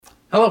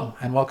Hello,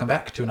 and welcome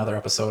back to another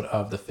episode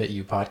of the Fit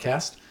You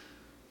podcast.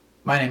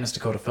 My name is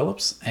Dakota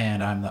Phillips,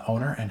 and I'm the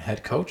owner and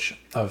head coach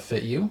of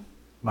Fit You.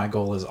 My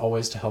goal is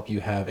always to help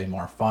you have a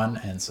more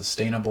fun and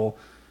sustainable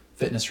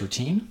fitness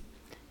routine.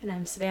 And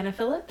I'm Savannah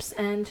Phillips,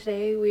 and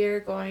today we are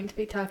going to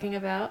be talking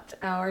about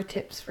our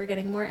tips for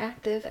getting more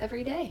active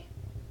every day.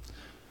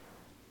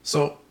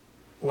 So,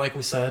 like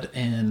we said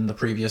in the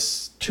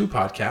previous two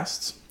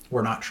podcasts,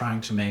 we're not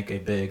trying to make a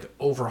big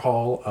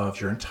overhaul of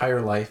your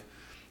entire life.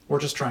 We're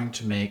just trying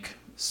to make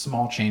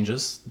small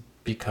changes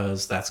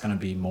because that's going to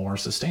be more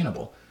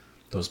sustainable.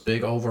 Those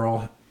big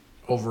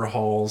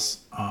overhauls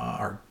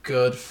are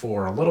good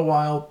for a little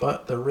while,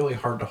 but they're really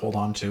hard to hold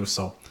on to.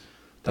 So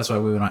that's why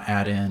we want to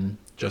add in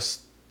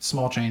just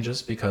small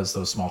changes, because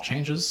those small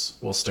changes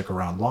will stick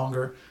around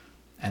longer.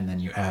 And then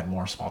you add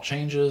more small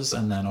changes,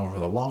 and then over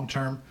the long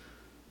term,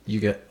 you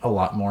get a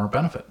lot more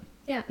benefit.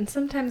 Yeah, and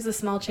sometimes the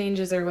small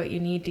changes are what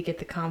you need to get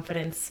the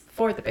confidence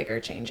for the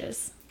bigger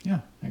changes. Yeah,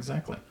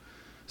 exactly.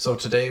 So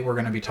today we're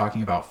going to be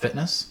talking about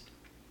fitness.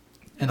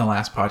 In the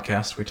last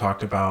podcast, we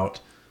talked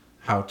about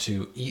how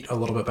to eat a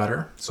little bit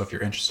better. So if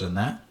you're interested in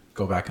that,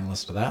 go back and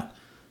listen to that.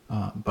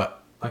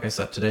 But like I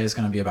said, today is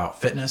going to be about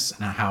fitness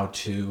and how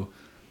to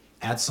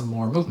add some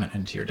more movement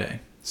into your day.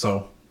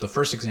 So the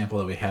first example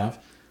that we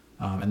have,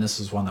 and this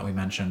is one that we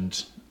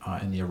mentioned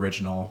in the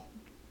original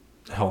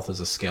Health is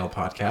a Scale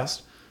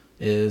podcast,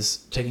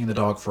 is taking the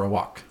dog for a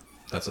walk.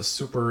 That's a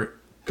super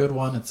good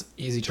one. It's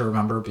easy to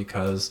remember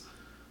because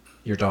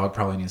your dog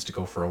probably needs to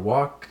go for a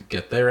walk,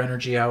 get their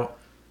energy out.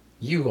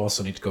 You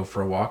also need to go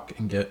for a walk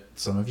and get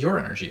some of your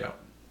energy out.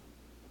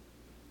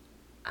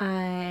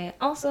 I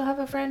also have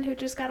a friend who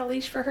just got a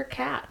leash for her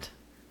cat.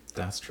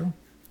 That's true.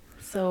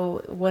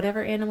 So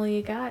whatever animal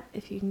you got,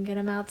 if you can get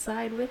them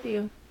outside with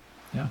you.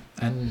 Yeah,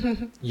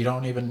 and you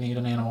don't even need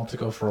an animal to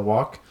go for a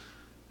walk.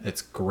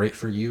 It's great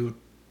for you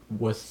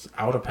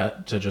without a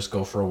pet to just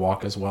go for a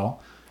walk as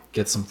well.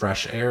 Get some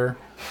fresh air,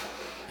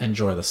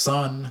 enjoy the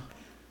sun.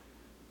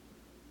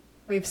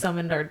 We've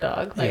summoned our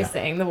dog by Yeah.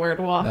 saying the word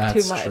walk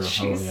That's too much.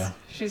 true. Yeah.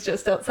 She's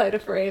just outside a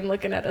frame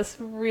looking at us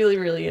really,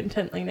 really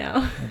intently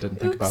now. I didn't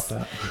think about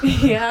that.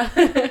 Yeah.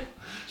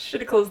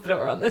 Should have closed the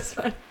door on this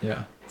one.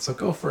 Yeah, so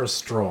go for a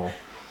stroll.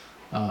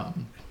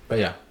 But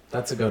yeah,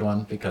 that's a good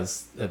one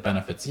because it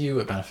benefits you,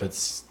 it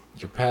benefits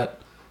your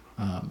pet,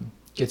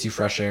 gets you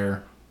fresh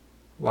air,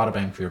 a lot of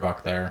bang for your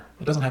buck there.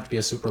 It doesn't have to be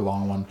a super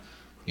long one.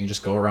 You can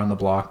just go around the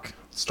block,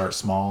 start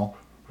small.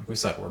 Like we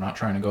said, we're not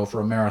trying to go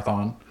for a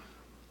marathon.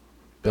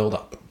 Build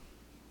up.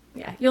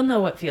 Yeah, you'll know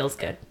what feels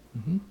good.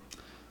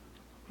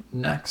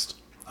 Next,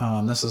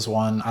 this is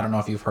one, I don't know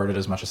if you've heard it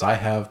as much as I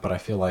have, but I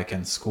feel like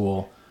in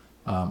school,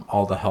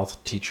 all the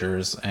health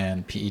teachers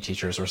and PE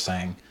teachers were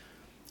saying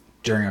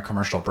during a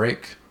commercial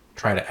break,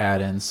 try to add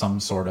in some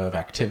sort of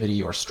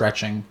activity or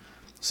stretching.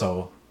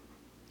 So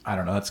I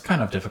don't know, that's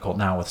kind of difficult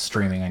now with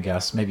streaming, I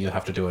guess. Maybe you'll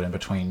have to do it in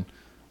between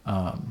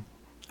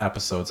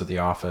episodes of The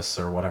Office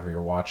or whatever you're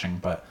watching.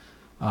 But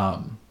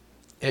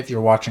if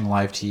you're watching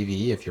live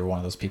TV, if you're one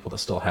of those people that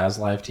still has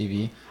live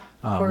TV,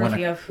 Or if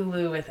you have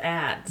Hulu with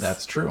ads.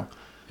 that's true.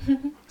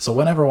 So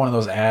whenever one of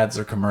those ads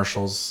or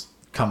commercials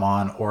come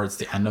on, or it's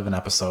the end of an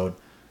episode,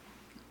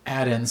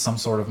 add in some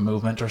sort of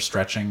movement or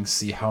stretching.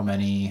 See how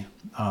many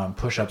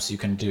push-ups you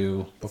can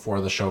do before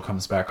the show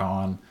comes back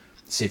on.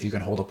 See if you can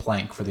hold a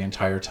plank for the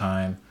entire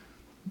time.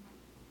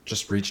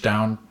 Just reach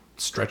down,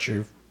 stretch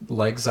your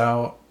legs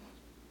out,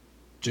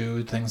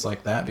 do things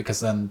like that, because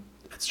then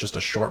it's just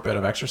a short bit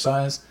of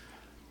exercise.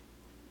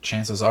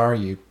 Chances are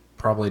you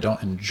probably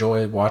don't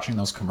enjoy watching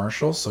those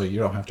commercials, so you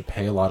don't have to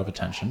pay a lot of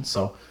attention.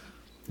 So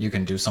you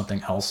can do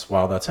something else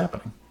while that's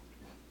happening.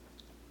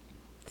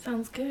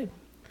 Sounds good.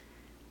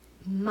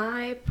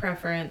 My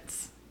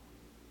preference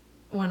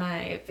when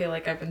I feel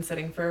like I've been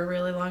sitting for a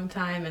really long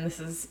time, and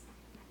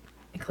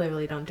I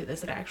clearly don't do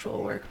this at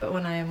actual work, but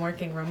when I am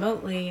working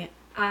remotely,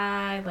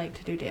 I like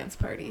to do dance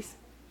parties.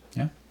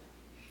 Yeah.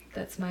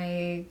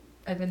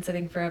 I've been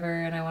sitting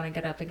forever and I want to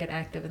get up and get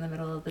active in the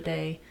middle of the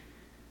day.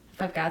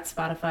 If I've got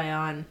Spotify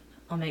on,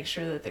 I'll make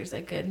sure that there's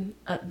a good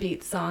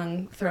upbeat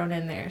song thrown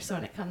in there. So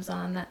when it comes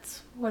on,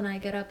 that's when I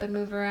get up and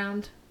move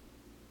around.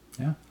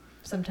 Yeah.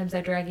 Sometimes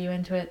I drag you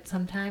into it.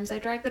 Sometimes I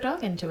drag the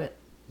dog into it.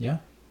 Yeah.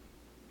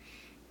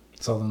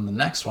 So then the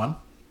next one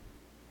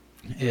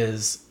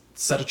is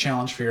set a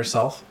challenge for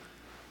yourself.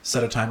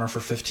 Set a timer for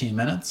 15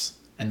 minutes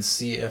and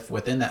see if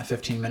within that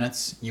 15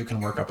 minutes you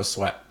can work up a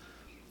sweat.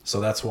 So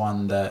that's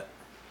one that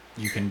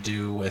you can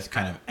do with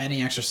kind of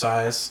any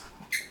exercise.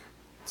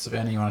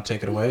 Savannah, you want to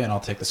take it away and I'll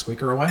take the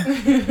squeaker away?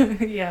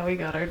 Yeah, we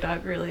got our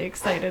dog really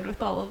excited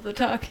with all of the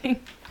talking.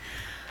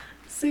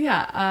 So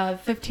yeah,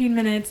 15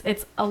 minutes.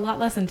 It's a lot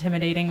less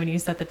intimidating when you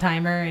set the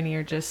timer and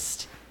you're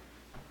just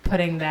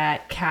putting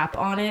that cap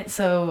on it.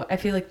 So I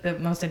feel like the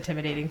most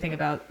intimidating thing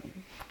about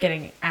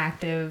getting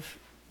active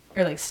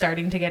or like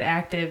starting to get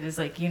active is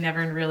like you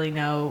never really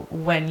know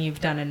when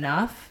you've done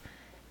enough.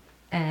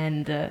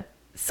 And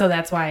so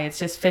that's why it's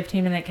just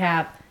 15-minute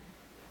cap.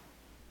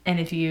 And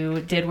if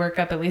you did work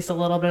up at least a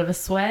little bit of a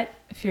sweat,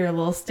 if you're a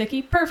little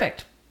sticky,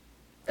 perfect.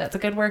 that's a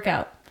good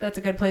workout. That's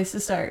a good place to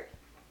start.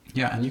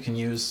 Yeah, and you can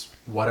use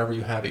whatever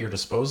you have at your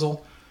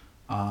disposal.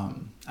 I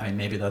mean,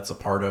 maybe that's a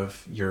part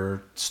of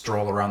your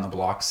stroll around the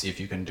block, see if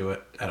you can do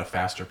it at a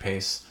faster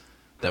pace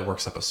that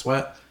works up a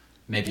sweat.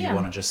 Maybe you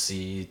want to just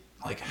see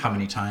like how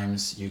many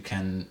times you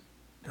can,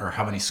 or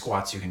how many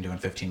squats you can do in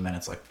 15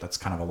 minutes. Like that's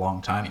kind of a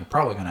long time. You're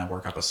probably going to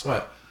work up a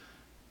sweat.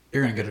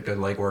 You're going to get a good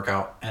leg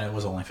workout, and it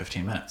was only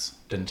 15 minutes.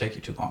 Didn't take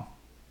you too long.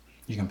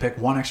 You can pick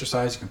one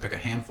exercise. You can pick a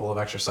handful of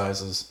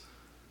exercises,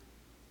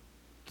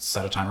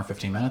 set a timer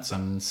 15 minutes,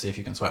 and see if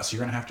you can sweat. So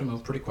you're going to have to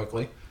move pretty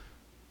quickly,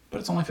 but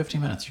it's only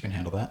 15 minutes. You can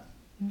handle that.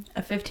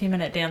 A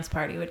 15-minute dance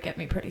party would get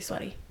me pretty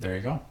sweaty. There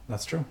you go.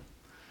 That's true.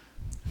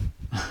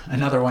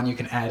 Another one you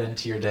can add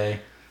into your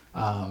day,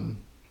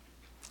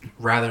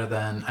 rather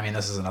than, I mean,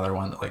 this is another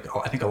one that, like,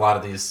 I think a lot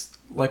of these,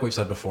 like we've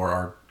said before,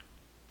 are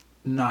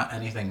not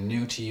anything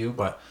new to you,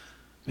 but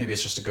maybe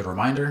it's just a good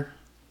reminder.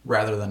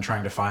 Rather than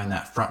trying to find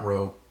that front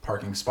row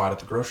parking spot at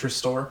the grocery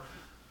store,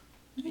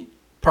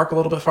 park a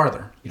little bit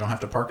farther. You don't have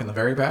to park in the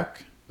very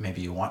back.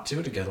 Maybe you want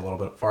to get a little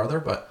bit farther,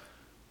 but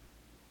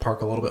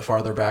park a little bit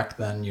farther back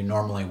than you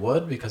normally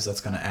would, because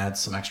that's going to add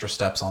some extra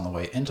steps on the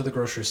way into the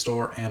grocery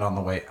store and on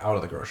the way out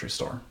of the grocery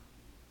store.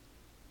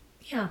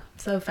 Yeah,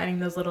 so finding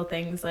those little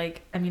things,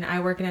 like, I mean, I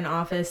work in an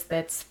office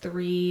that's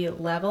 3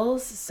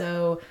 levels,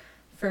 so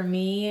for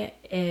me,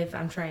 if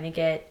I'm trying to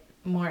get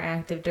more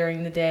active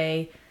during the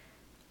day,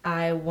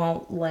 I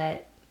won't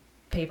let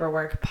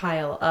paperwork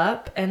pile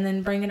up and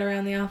then bring it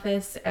around the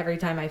office every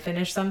time I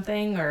finish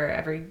something, or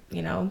every,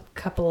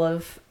 couple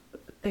of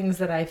things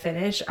that I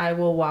finish. I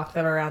will walk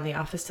them around the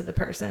office to the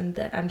person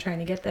that I'm trying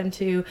to get them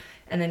to,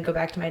 and then go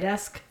back to my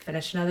desk,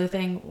 finish another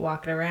thing,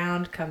 walk it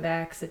around, come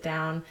back, sit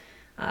down,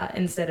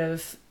 instead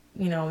of,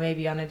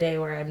 maybe on a day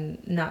where I'm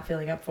not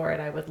feeling up for it,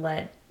 I would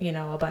let,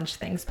 a bunch of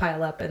things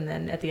pile up and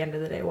then at the end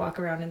of the day walk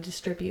around and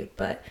distribute.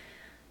 But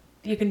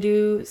you can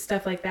do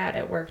stuff like that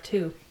at work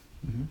too.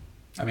 Mm-hmm.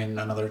 I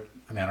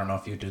don't know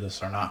if you do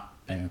this or not,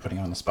 maybe I'm putting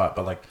you on the spot,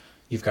 but like,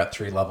 you've got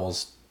 3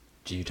 levels.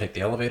 Do you take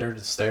the elevator,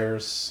 the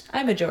stairs?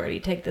 I majority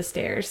take the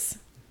stairs.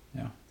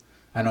 Yeah.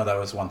 I know that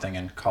was one thing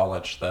in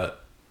college that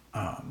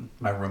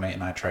my roommate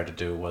and I tried to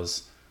do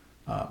was,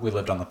 we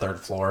lived on the 3rd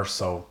floor,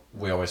 so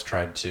we always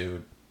tried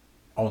to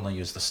only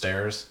use the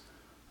stairs.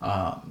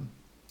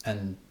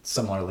 And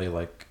similarly,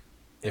 like,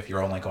 if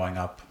you're only going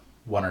up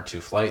 1 or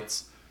 2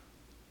 flights,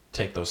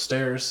 take those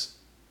stairs.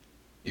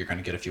 You're going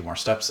to get a few more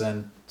steps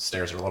in.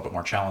 Stairs are a little bit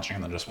more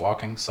challenging than just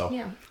walking. So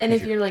yeah. And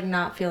if you're like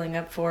not feeling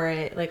up for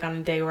it, like on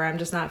a day where I'm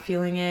just not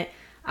feeling it,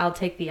 I'll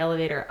take the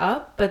elevator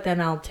up, but then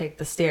I'll take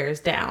the stairs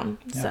down.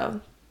 Yeah.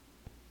 So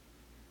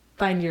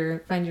find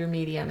your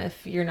medium.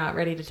 If you're not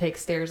ready to take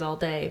stairs all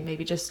day,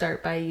 maybe just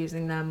start by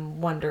using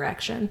them one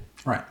direction.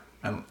 Right.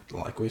 And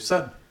like we've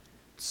said,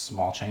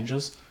 small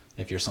changes.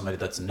 If you're somebody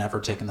that's never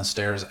taken the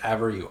stairs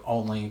ever, you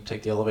only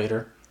take the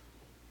elevator.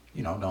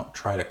 Don't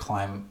try to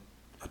climb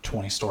a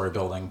 20-story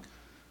building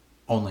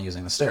only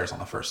using the stairs on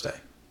the first day.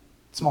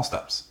 Small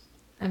steps.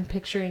 I'm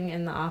picturing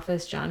in the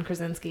office John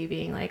Krasinski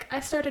being like,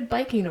 I started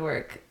biking to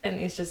work, and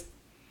he's just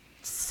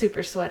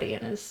super sweaty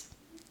in his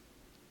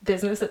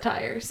business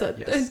attire. So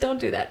yes. Don't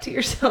do that to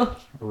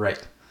yourself. Right.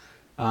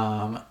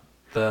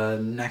 The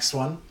next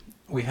one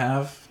we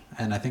have,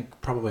 and I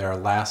think probably our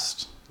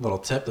last little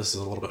tip, this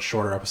is a little bit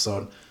shorter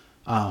episode,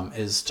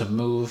 is to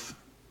move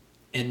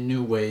in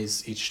new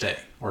ways each day,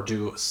 or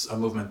do a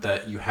movement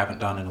that you haven't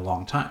done in a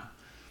long time.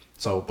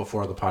 So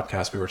before the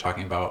podcast, we were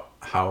talking about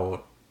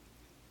how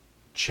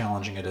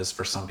challenging it is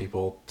for some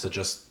people to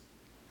just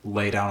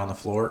lay down on the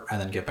floor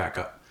and then get back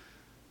up.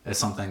 It's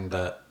something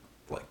that,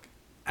 like,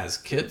 as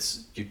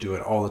kids, you do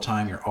it all the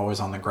time. You're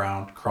always on the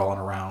ground, crawling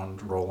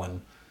around,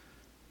 rolling,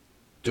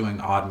 doing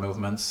odd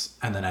movements.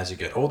 And then as you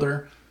get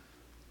older,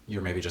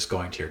 you're maybe just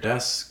going to your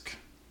desk,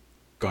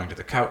 going to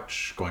the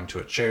couch, going to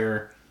a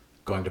chair,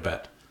 going to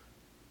bed.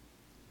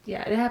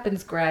 Yeah, it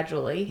happens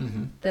gradually,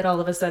 mm-hmm. that all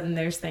of a sudden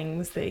there's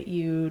things that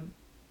you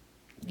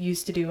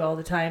used to do all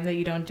the time that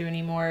you don't do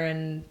anymore,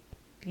 and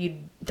you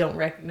don't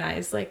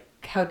recognize like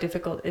how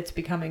difficult it's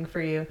becoming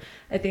for you.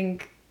 I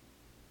think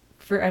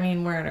we're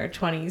in our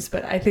 20s,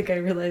 but I think I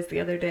realized the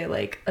other day,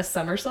 like, a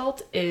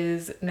somersault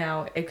is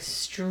now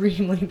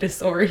extremely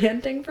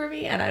disorienting for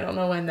me, and I don't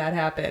know when that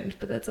happened,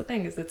 but that's the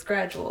thing, is it's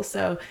gradual.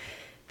 So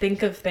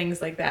think of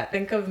things like that.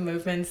 Think of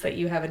movements that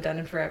you haven't done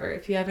in forever.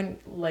 If you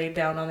haven't laid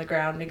down on the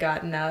ground and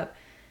gotten up,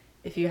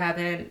 if you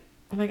haven't,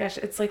 oh my gosh,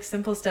 it's like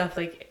simple stuff.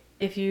 Like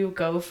if you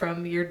go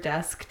from your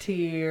desk to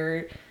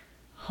your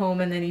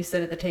home and then you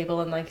sit at the table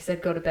and, like you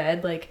said, go to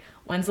bed, like,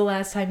 when's the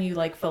last time you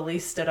like fully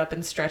stood up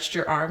and stretched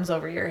your arms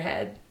over your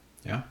head?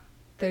 Yeah.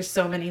 There's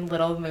so many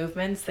little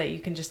movements that you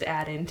can just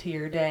add into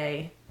your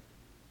day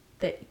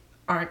that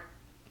aren't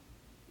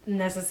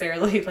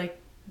necessarily like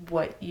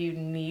what you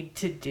need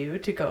to do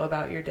to go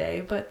about your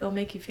day, but they'll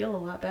make you feel a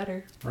lot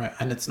better. Right.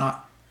 And it's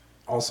not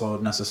also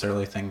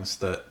necessarily things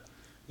that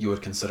you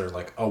would consider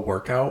like a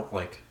workout.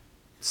 Like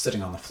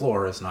sitting on the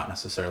floor is not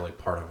necessarily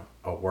part of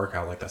a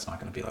workout. Like that's not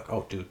going to be like,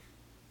 oh, do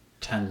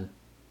 10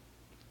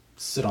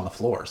 sit on the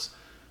floors.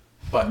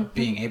 But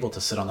being able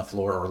to sit on the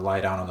floor or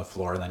lie down on the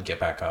floor and then get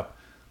back up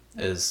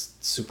is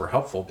super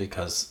helpful,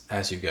 because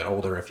as you get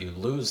older, if you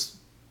lose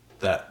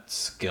that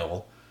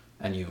skill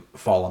and you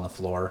fall on the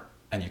floor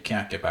and you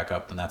can't get back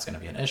up, then that's going to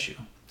be an issue.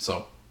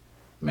 So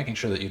making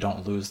sure that you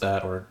don't lose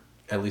that, or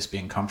at least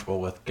being comfortable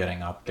with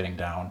getting up, getting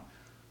down,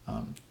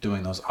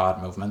 doing those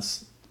odd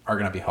movements are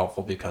going to be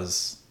helpful,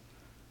 because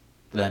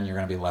then you're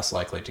going to be less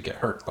likely to get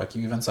hurt. Like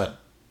you even said,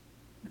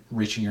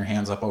 reaching your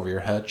hands up over your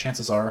head,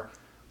 chances are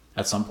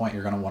at some point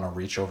you're going to want to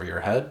reach over your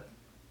head.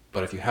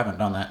 But if you haven't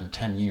done that in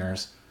 10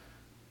 years,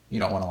 you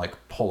don't want to like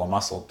pull a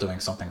muscle doing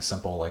something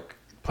simple like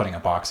putting a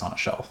box on a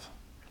shelf.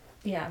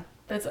 Yeah.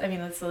 That's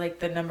like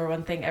the number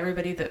one thing.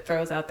 Everybody that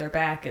throws out their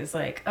back is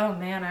like, oh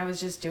man, I was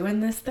just doing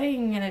this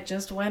thing and it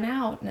just went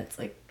out. And it's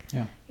like,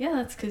 yeah,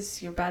 that's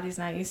because your body's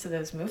not used to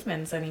those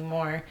movements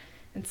anymore.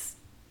 It's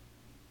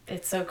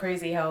so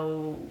crazy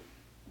how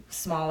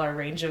small our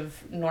range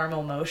of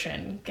normal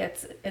motion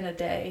gets in a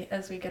day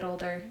as we get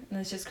older. And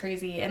it's just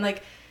crazy. And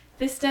like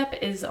this step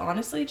is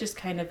honestly just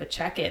kind of a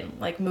check-in,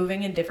 like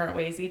moving in different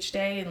ways each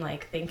day and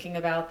like thinking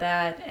about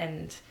that.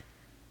 And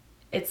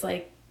it's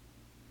like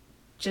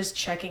just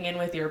checking in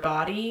with your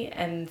body,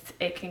 and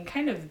it can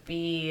kind of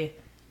be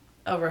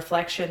a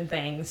reflection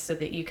thing so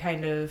that you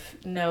kind of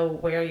know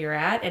where you're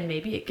at, and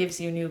maybe it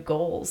gives you new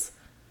goals.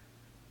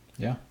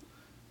 Yeah.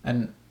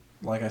 And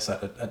like I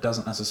said, it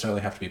doesn't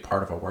necessarily have to be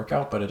part of a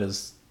workout, but it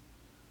is,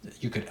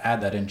 you could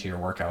add that into your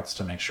workouts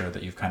to make sure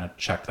that you've kind of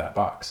checked that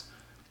box.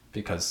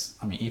 Because,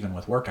 I mean, even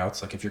with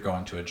workouts, like if you're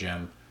going to a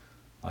gym,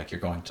 like you're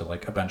going to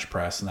like a bench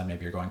press, and then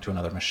maybe you're going to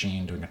another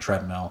machine, doing a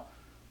treadmill,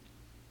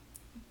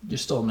 you're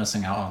still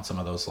missing out on some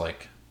of those,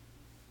 like,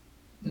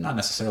 not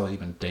necessarily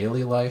even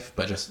daily life,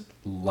 but just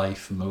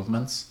life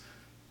movements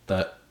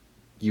that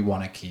you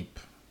want to keep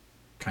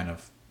kind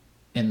of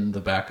in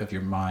the back of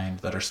your mind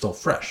that are still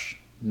fresh,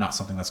 not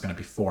something that's going to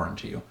be foreign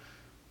to you.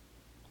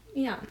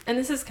 Yeah, and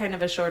this is kind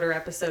of a shorter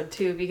episode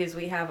too, because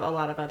we have a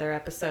lot of other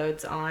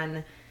episodes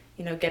on,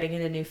 getting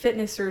into new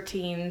fitness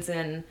routines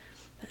and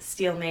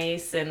steel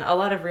mace and a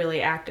lot of really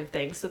active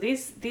things. So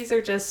these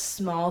are just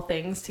small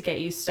things to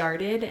get you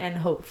started, and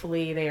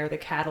hopefully they are the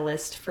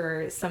catalyst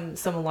for some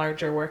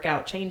larger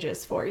workout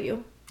changes for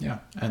you. Yeah,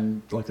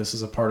 and like this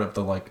is a part of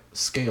the like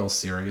scale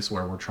series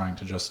where we're trying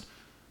to just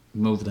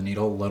move the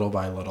needle little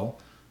by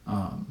little.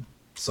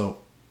 So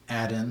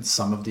add in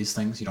some of these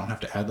things. You don't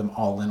have to add them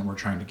all in. We're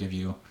trying to give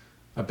you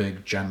a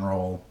big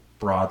general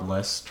broad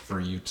list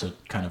for you to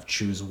kind of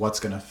choose what's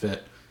going to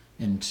fit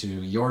into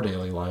your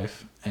daily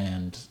life.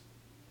 And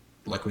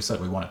like we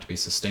said, we want it to be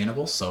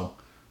sustainable. So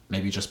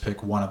maybe just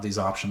pick one of these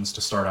options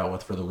to start out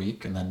with for the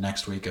week. And then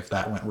next week, if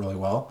that went really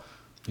well,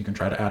 you can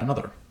try to add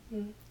another.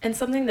 And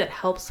something that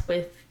helps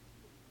with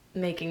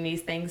making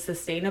these things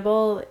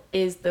sustainable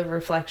is the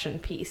reflection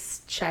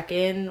piece. Check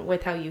in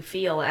with how you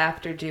feel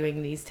after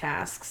doing these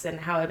tasks and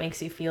how it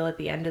makes you feel at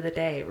the end of the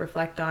day.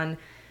 Reflect on,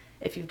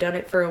 if you've done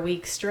it for a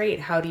week straight,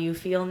 how do you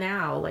feel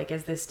now? Like,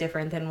 is this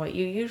different than what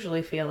you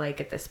usually feel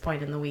like at this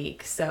point in the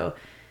week? So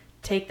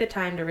take the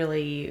time to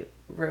really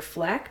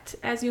reflect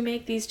as you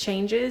make these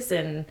changes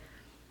and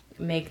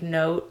make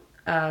note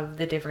of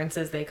the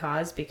differences they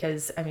cause,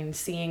 because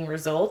seeing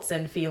results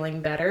and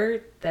feeling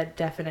better, that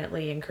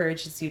definitely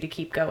encourages you to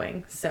keep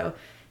going. So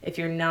if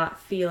you're not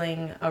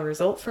feeling a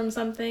result from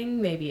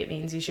something, maybe it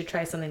means you should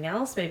try something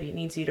else. Maybe it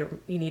means you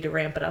need to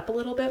ramp it up a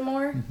little bit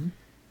more. Mm-hmm.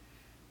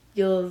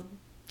 You'll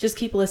just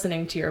keep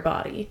listening to your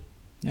body.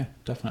 Yeah,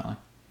 definitely.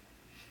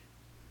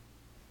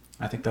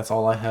 I think that's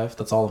all I have.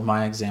 That's all of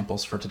my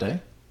examples for today.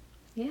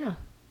 Yeah.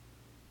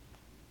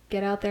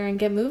 Get out there and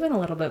get moving a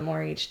little bit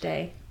more each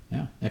day.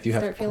 Yeah. If you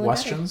have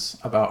questions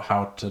about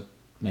how to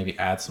maybe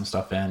add some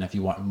stuff in, if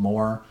you want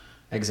more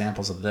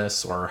examples of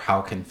this, or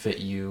how can Fit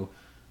You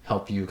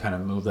help you kind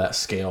of move that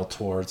scale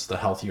towards the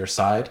healthier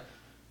side,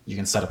 you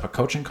can set up a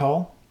coaching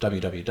call,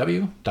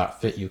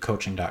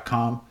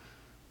 www.fitucoaching.com.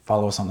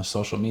 Follow us on the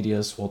social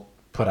medias. We'll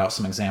put out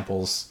some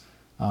examples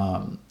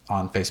on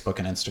Facebook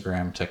and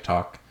Instagram,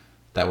 TikTok.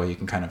 That way you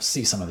can kind of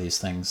see some of these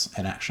things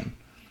in action.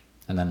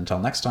 And then until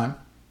next time,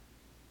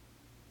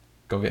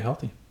 go get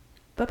healthy.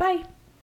 Bye-bye.